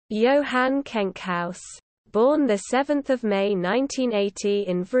Johan Kenkhuis, born 7 May 1980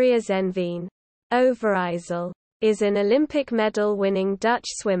 in Vriezenveen, Overijssel, is an Olympic medal-winning Dutch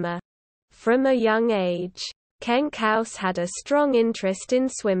swimmer. From a young age, Kenkhuis had a strong interest in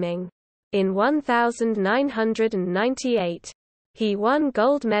swimming. In 1998, he won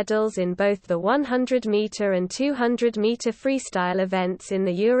gold medals in both the 100-meter and 200-meter freestyle events in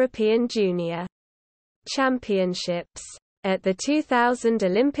the European Junior Championships at the 2000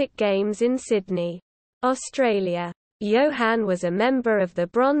 Olympic Games in Sydney, Australia. Johan was a member of the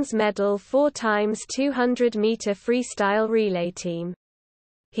bronze medal 4x200-meter freestyle relay team.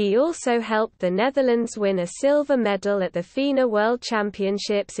 He also helped the Netherlands win a silver medal at the FINA World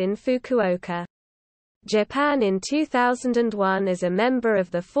Championships in Fukuoka, Japan in 2001 as a member of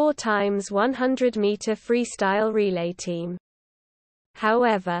the 4x100-meter freestyle relay team.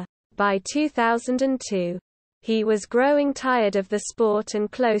 However, by 2002, he was growing tired of the sport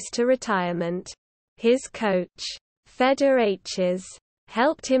and close to retirement. His coach, Fedor Hes,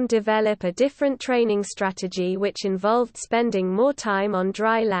 helped him develop a different training strategy which involved spending more time on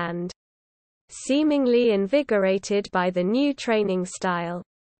dry land. Seemingly invigorated by the new training style,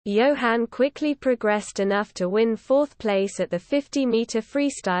 Johan quickly progressed enough to win 4th place at the 50-meter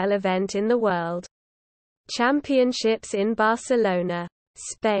freestyle event in the World Championships in Barcelona,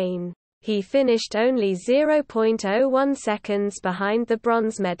 Spain. He finished only 0.01 seconds behind the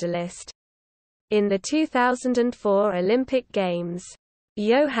bronze medalist. In the 2004 Olympic Games,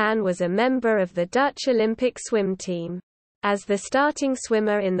 Johan was a member of the Dutch Olympic swim team, as the starting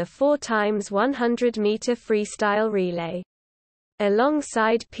swimmer in the 4x100-meter freestyle relay.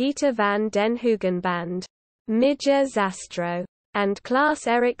 Alongside Peter van den Hoogenband, Midge Zastro, and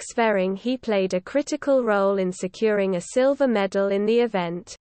Klaas-Erik Svering, he played a critical role in securing a silver medal in the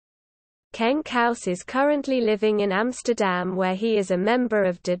event. Kenkhuis is currently living in Amsterdam, where he is a member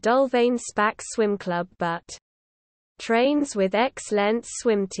of De Dolveen Spaak Swim Club but trains with X-Lens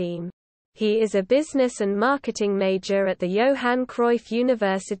swim team. He is a business and marketing major at the Johan Cruyff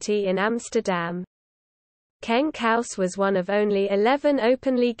University in Amsterdam. Kenkhuis was one of only 11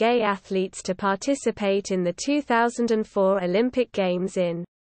 openly gay athletes to participate in the 2004 Olympic Games in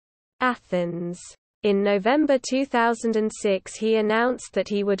Athens. In November 2006 he announced that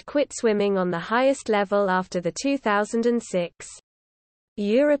he would quit swimming on the highest level after the 2006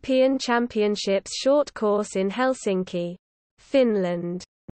 European Championships short course in Helsinki, Finland.